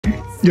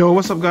Yo,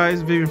 what's up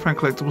guys, Vivian Frank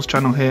Collectibles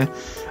channel here.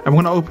 I'm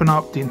going to open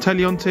up the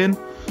Inteleon tin,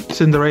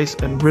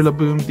 Cinderace and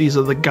Rillaboom. These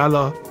are the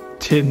Galar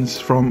tins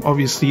from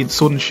obviously the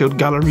Sword and Shield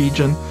Galar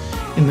region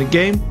in the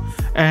game.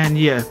 And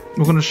yeah,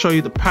 we're going to show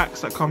you the packs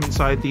that come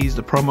inside these,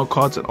 the promo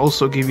cards, and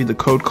also give you the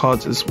code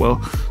cards as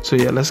well. So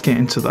yeah, let's get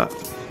into that.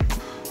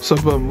 So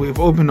boom, we've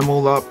opened them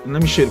all up, and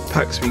let me show you the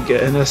packs we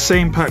get. And they're the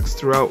same packs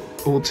throughout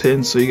all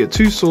tins. So you get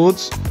 2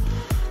 swords,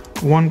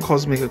 1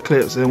 Cosmic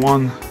Eclipse, and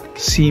 1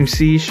 Seam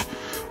Siege,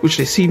 which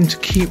they seem to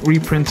keep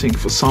reprinting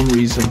for some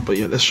reason. But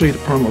yeah, let's show you the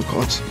promo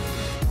cards.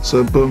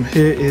 So boom,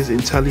 here is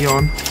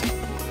Inteleon.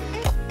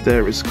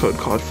 There is a code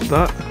card for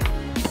that.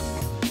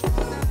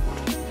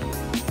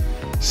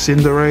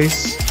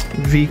 Cinderace,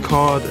 V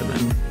card, and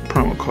then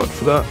promo card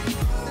for that.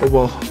 Oh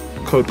well,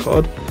 code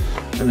card.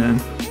 And then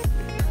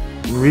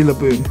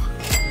Rillaboom.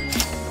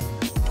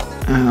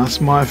 And that's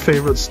my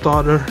favorite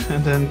starter.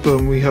 And then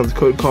boom, we have the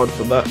code card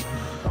for that.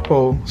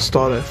 Oh,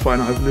 starter,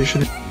 final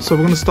evolution. So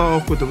we're going to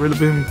start off with the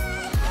Rillaboom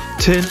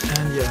tin,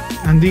 and yeah,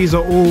 and these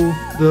are all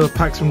the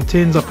packs from the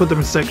tins. I put them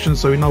in sections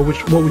so we know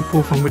what we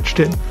pull from which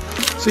tin.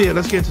 So yeah,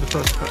 let's get into the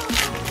first pack.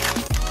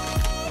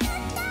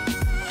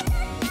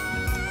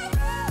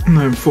 And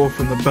then 4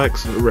 from the back,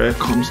 so the rare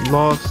comes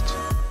last.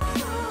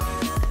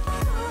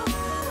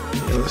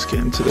 Yeah, let's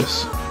get into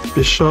this.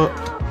 Bishop,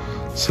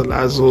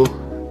 Salazzle,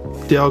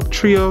 Dialga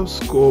Trio,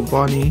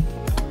 Scorbunny,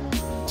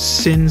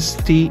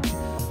 Sinsti,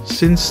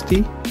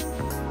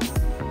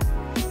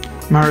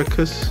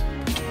 Maracus,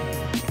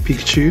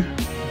 Pikachu,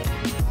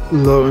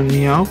 Low and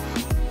Meowth.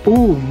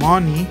 Ooh,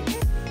 Marnie,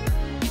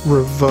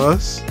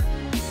 reverse,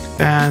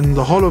 and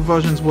the holo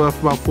version's worth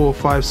about 4 or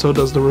 5, so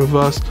does the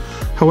reverse.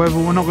 However,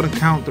 we're not going to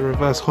count the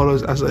reverse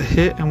holos as a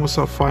hit. And what's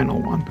our final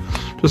one?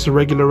 Just a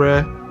regular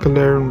rare,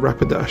 Galarian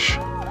Rapidash.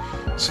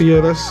 So yeah,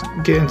 let's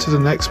get into the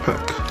next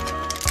pack.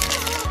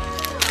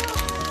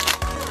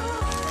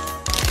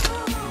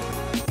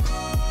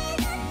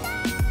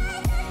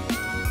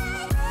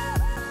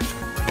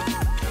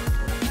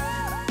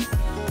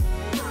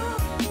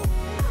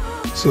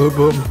 So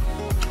boom,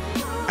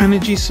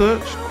 Energy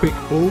Search, Quick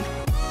Ball,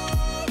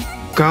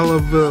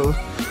 Galvantula,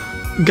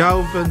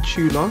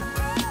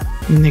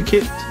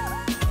 Nickit,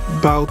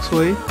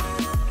 Baltoy,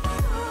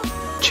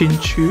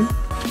 Chinchu,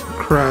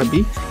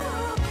 Krabby,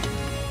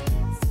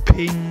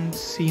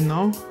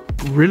 Pincino,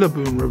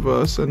 Rillaboom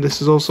reverse, and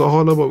this is also a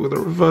holo but with a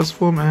reverse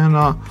form, and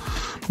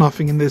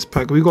nothing in this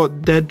pack. We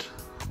got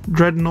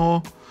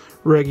Dreadnought,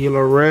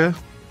 regular rare.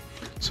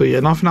 So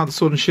yeah, nothing out of the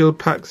Sword and Shield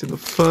packs in the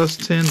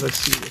first tin. Let's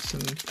see what's in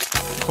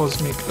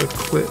Cosmic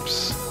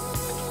Eclipse.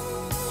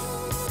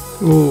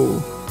 Ooh,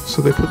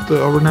 so they put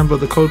the, I remember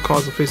the code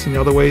cards are facing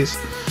the other ways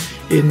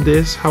in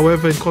this.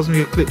 However, in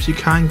Cosmic Eclipse you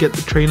can get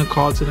the trainer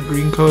cards in a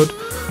green code.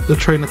 The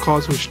trainer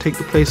cards which take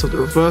the place of the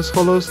reverse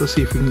holos. Let's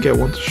see if we can get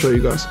one to show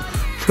you guys.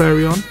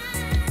 Flareon,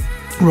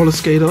 Roller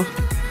Skater,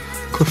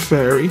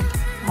 Clefairy,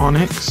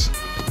 Onyx,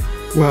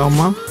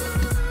 Welma,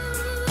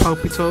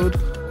 Palpitoad,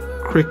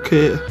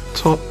 Cricket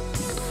Top,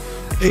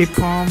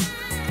 Apalm,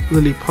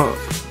 Lillipup,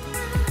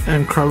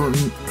 and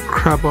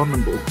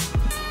Crabonible.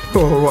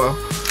 Oh wow,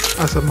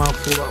 that's a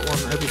mouthful, that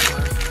one, every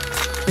time.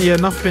 Yeah,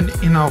 nothing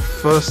in our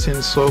first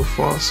tin so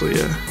far, so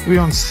yeah. We're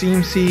on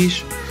Seam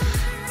Siege,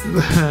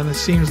 and it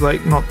seems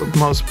like not the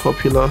most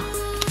popular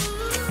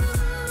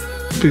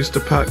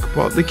booster pack,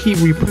 but they keep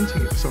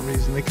reprinting it for some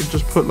reason. They could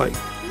just put like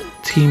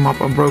Team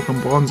Up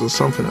Unbroken Bonds or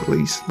something at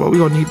least. But we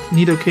got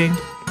Nidoking,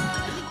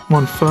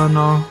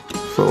 Monferno,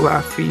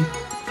 Folaffy,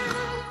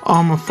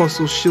 Armor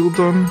Fossil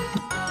Shieldon,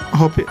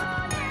 Hoppip,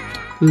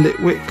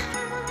 Litwick,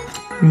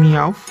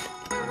 Meowth,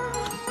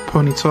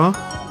 Ponyta,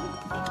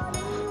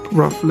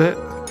 Rufflet,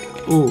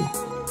 ooh,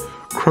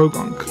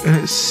 Krogunk. And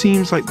it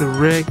seems like the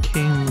rare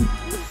came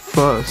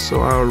first,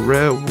 so our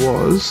rare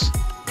was,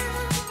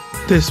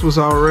 this was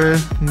our rare,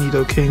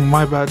 Nidoking,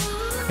 my bad.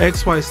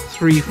 XY is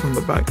 3 from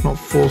the back, not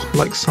 4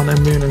 like Sun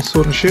and Moon and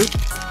Sword and Shield.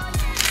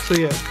 So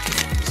yeah,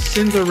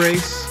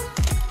 Cinderace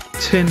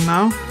tin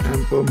now,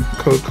 and boom,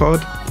 code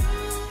card.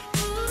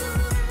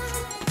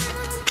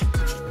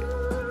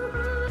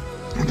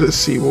 Let's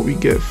see what we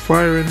get.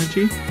 Fire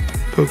Energy,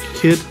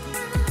 Pokekid,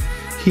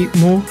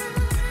 Heatmore,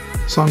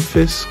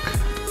 Sunfisk,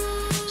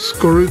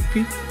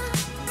 Skorupi,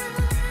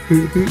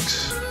 Hoot,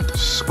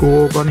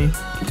 Scorbunny,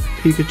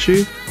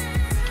 Pikachu,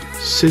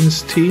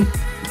 Sinsti,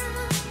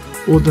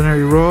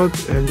 Ordinary Rod,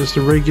 and just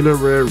a regular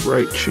rare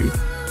Raichu.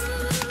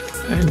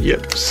 And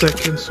yep,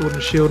 second Sword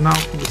and Shield now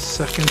from the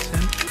second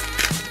tin.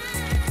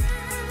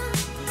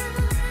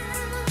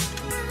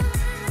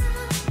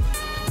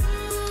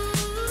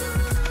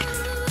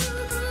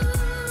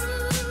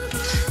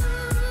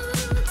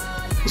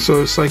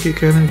 So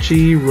Psychic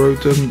Energy,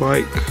 Rodent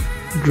Bike,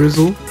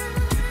 Drizzle,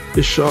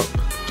 Bishop,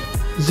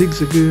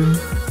 Zigzagoon,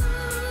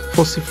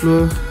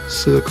 Fossifleur,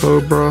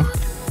 Silicobra,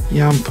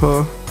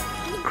 Yamper,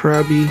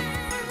 Krabby,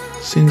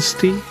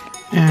 Sinsti,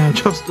 and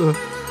just a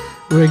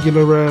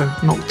regular rare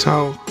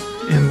Noctowl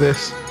in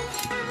this.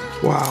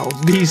 Wow,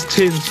 these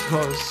tins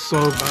are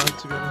so bad,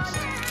 to be honest.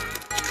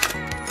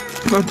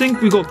 I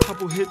think we got a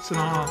couple hits in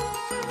our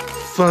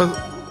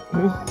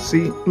Oh,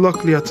 see,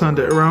 luckily I turned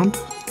it around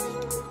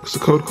because the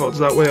code card's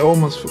that way. I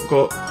almost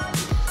forgot.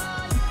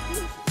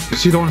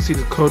 Because you don't want to see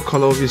the code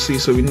color, obviously,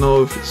 so we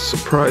know if it's a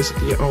surprise.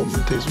 Yeah, oh my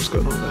days, what's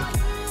going on there?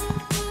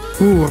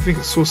 Ooh, I think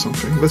I saw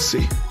something. Let's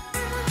see.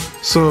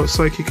 So,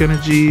 Psychic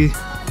Energy,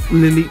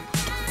 Lily,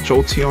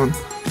 Jolteon,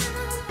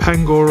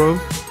 Pangoro,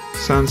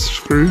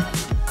 Sandscrew,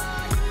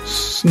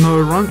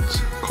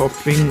 Snorunt,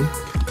 Coughing,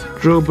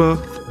 Droba,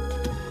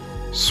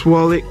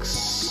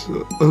 Swellix,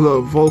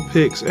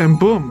 Vulpix, and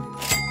boom!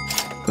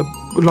 The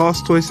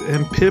Blastoise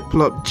and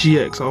Piplup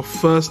GX, our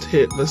first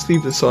hit. Let's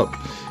leave this up.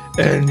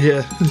 And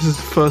yeah, this is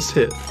the first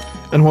hit.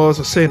 And what I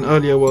was saying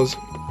earlier was,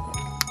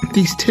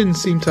 these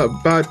tins seem to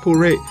have bad pull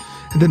rate.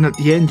 And then at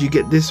the end you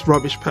get this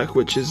rubbish pack,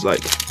 which is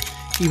like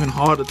even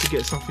harder to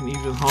get something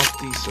even half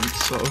decent.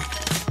 So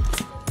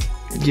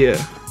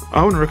yeah,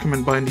 I wouldn't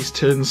recommend buying these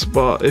tins,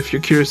 but if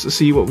you're curious to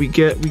see what we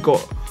get, we got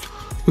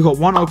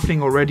one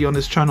opening already on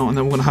this channel, and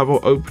then we're gonna have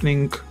our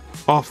opening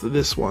after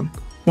this one.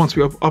 Once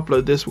we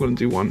upload this, we're gonna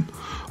do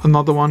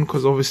another one,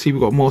 because obviously we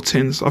got more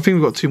tins. I think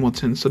we got 2 more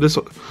tins. So this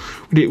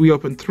we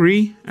opened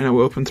 3, and then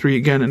we open 3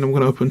 again, and then we're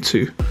gonna open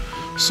 2.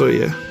 So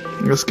yeah,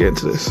 let's get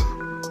into this.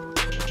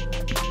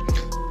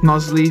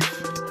 Nuzleaf,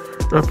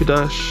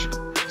 Rapidash,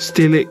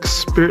 Steelix,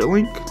 Spirit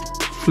Link,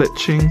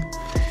 Fletching,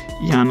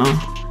 Yanma,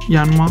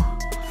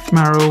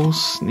 Marill,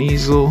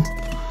 Sneasel,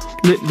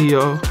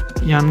 Litleo,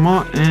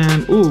 Yanma,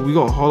 and ooh, we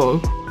got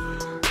Holo.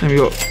 And we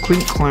got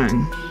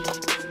Klinklang,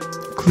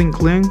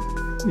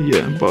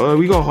 yeah, but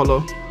we got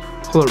Holo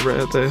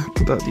Rare there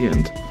at the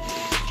end.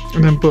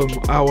 And then boom,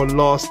 our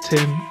last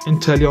tin,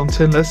 Inteleon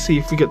tin. Let's see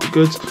if we get the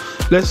goods.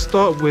 Let's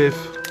start with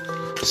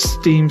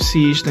Steam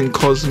Siege, then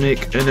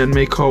Cosmic, and then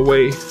make our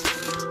way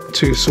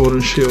to Sword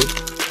and Shield.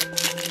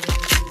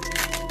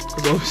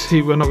 Because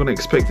obviously we're not going to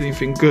expect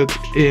anything good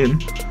in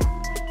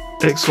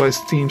XY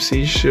Steam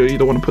Siege, so you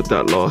don't want to put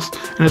that last.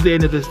 And at the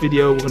end of this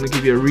video, we're going to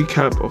give you a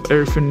recap of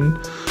everything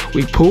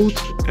we pulled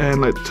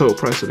and like the total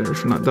price and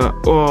everything like that.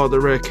 Oh, the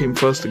rare came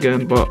first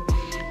again, but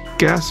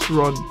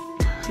Gastrodon,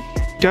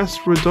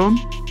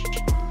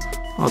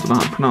 I don't know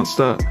how to pronounce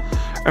that.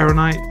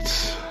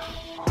 Aeronite,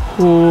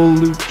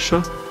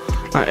 Holucha,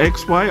 like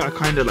XY, I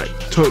kind of like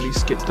totally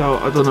skipped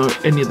out. I don't know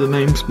any of the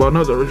names, but I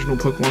know the original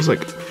Pokemon's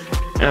like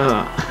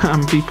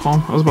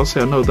Ambipom. I was about to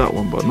say I know that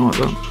one, but no, I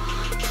don't.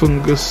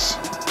 Fungus,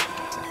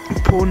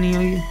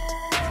 Pornlard,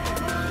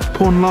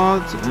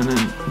 and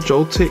then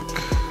Joltik,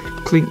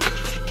 Clink,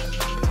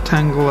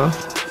 Tangela,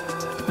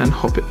 and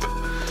Hoppip.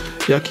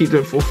 Yeah, I keep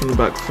doing 4 from the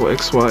back for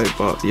XY,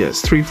 but yeah,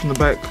 it's 3 from the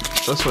back.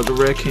 That's why the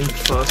rare came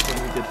first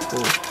when we did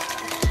 4.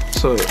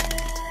 So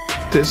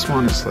this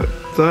one is like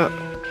that.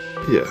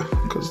 Yeah,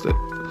 because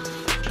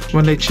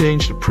when they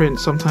change the print,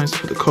 sometimes they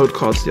put the code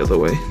cards the other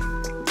way.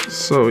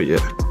 So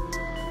yeah,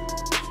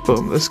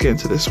 boom, let's get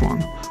into this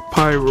one.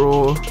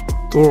 Pyro,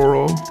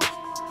 Doro,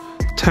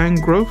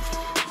 Tangrowth,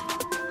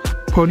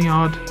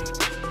 Ponyard,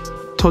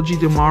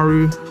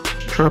 Togedemaru,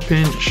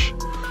 Trapinch,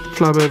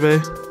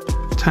 Flabebe,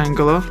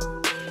 Tangela,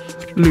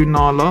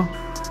 Lunala,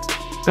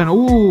 and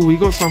ooh, we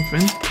got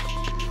something.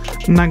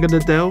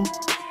 Nagadadel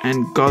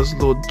and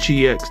Guzzlord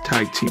GX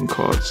tag team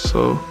cards.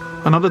 So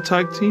another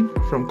tag team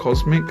from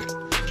Cosmic.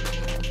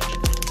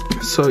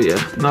 So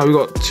yeah, now we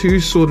got 2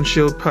 Sword and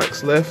Shield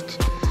packs left.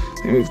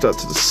 Move that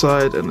to the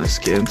side and let's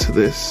get into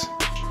this.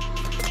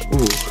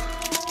 Ooh,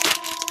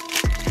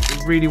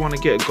 we really want to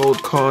get a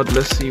gold card.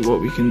 Let's see what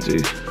we can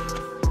do.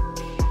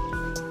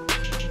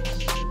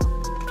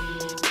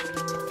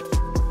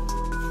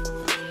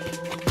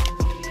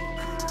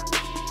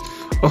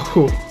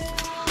 Oh,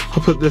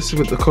 I'll put this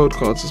with the code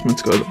cards. It's meant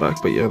to go at the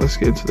back, but yeah, let's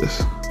get into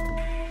this.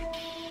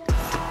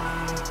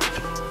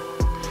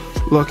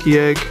 Lucky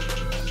Egg,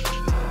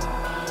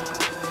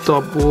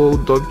 Double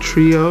Dog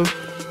Trio,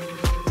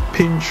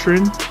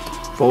 Pinshin,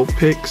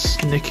 Vulpix,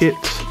 Nickit,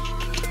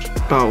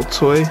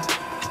 Baltoy,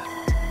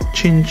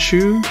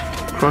 Chinchu,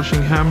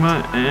 Crushing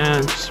Hammer,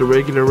 and just a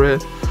regular rare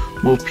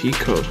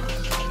Morpeko.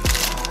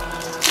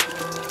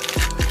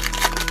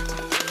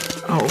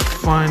 Our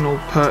final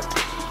pack.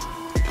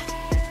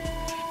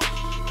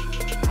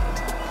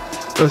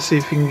 Let's see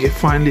if we can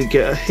finally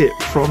get a hit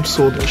from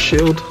Sword and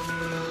Shield.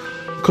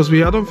 Because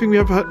I don't think we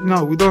ever had,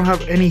 no, we don't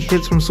have any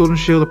hits from Sword and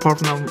Shield apart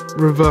from that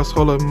reverse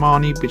holo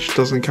Marnie, which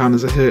doesn't count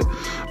as a hit.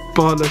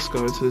 But let's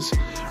go into this.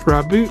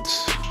 Raboot,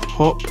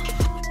 Hop.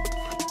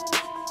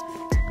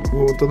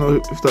 Well, I don't know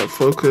if that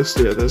focused.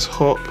 Yeah, there's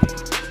Hop.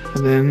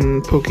 And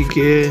then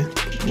Pokegear,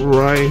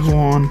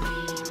 Rhyhorn,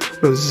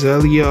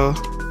 Roselia,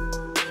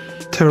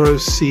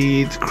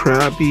 Terroseed,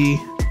 Krabby,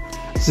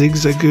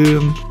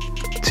 Zigzagoon,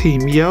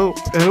 Team Yelp,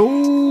 and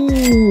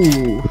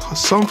ooh,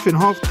 something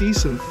half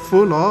decent,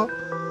 full art.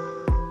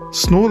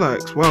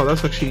 Snorlax, wow,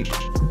 that's actually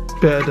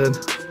better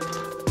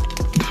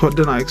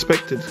than I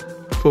expected.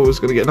 I thought I was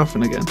gonna get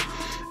nothing again.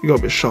 You got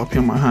a bit sharpy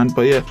on my hand,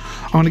 but yeah,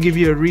 I'm gonna give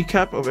you a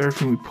recap of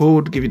everything we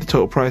pulled, give you the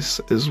total price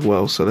as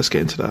well. So let's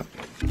get into that.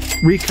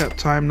 Recap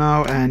time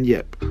now, and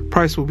yep,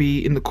 price will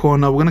be in the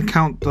corner. We're gonna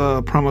count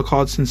the promo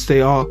cards since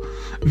they are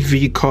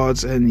V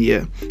cards, and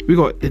yeah, we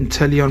got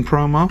Inteleon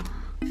promo,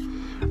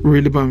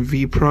 Rillaboom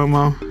V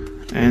promo,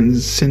 and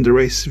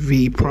Cinderace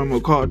V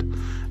promo card.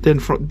 Then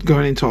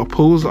going into our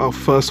pulls, our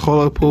first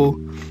holo pull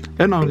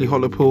and only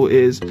holo pull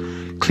is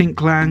Clink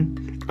Clang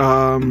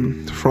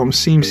from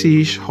Seam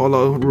Siege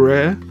holo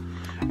rare,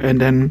 and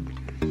then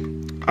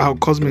our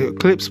Cosmic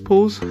Eclipse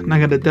pulls,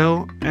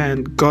 Naganadel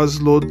and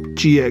Guzzlord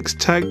GX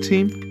tag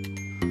team,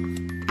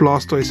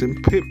 Blastoise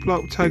and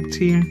Piplup tag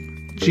team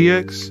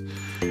GX,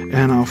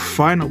 and our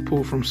final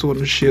pull from Sword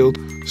and Shield,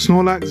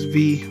 Snorlax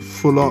V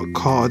full art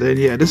card. And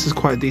yeah, this is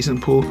quite a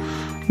decent pull,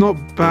 not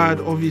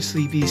bad.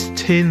 Obviously these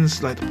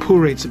tins, like the pull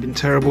rates have been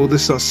terrible.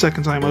 This is our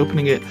second time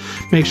opening it.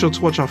 Make sure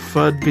to watch our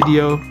third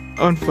video,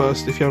 and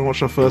first, if you haven't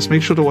watched our first,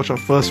 make sure to watch our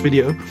first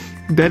video,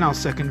 then our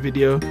second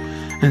video,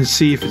 and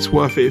see if it's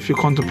worth it if you're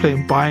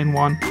contemplating buying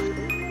one.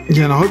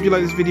 Yeah, and I hope you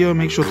like this video.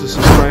 Make sure to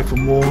subscribe for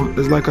more.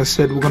 As like I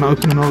said, we're going to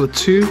open another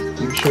 2.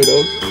 Let me show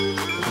those.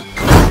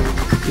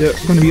 Yeah,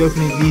 I'm going to be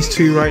opening these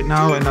 2 right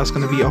now, and that's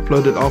going to be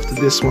uploaded after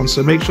this one.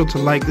 So make sure to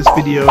like this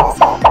video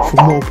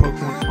for more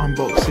Pokemon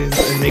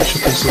unboxings, and make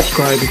sure to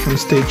subscribe if you want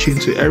to stay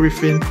tuned to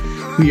everything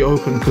we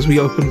open, because we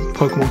open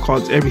Pokemon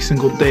cards every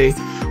single day.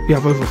 We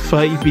have over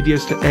 30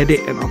 videos to edit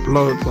and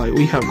upload. Like,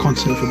 we have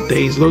content for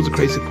days, loads of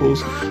crazy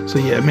pulls. So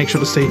yeah, make sure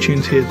to stay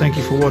tuned here. Thank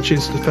you for watching.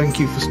 So thank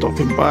you for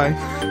stopping by.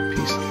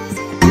 Peace.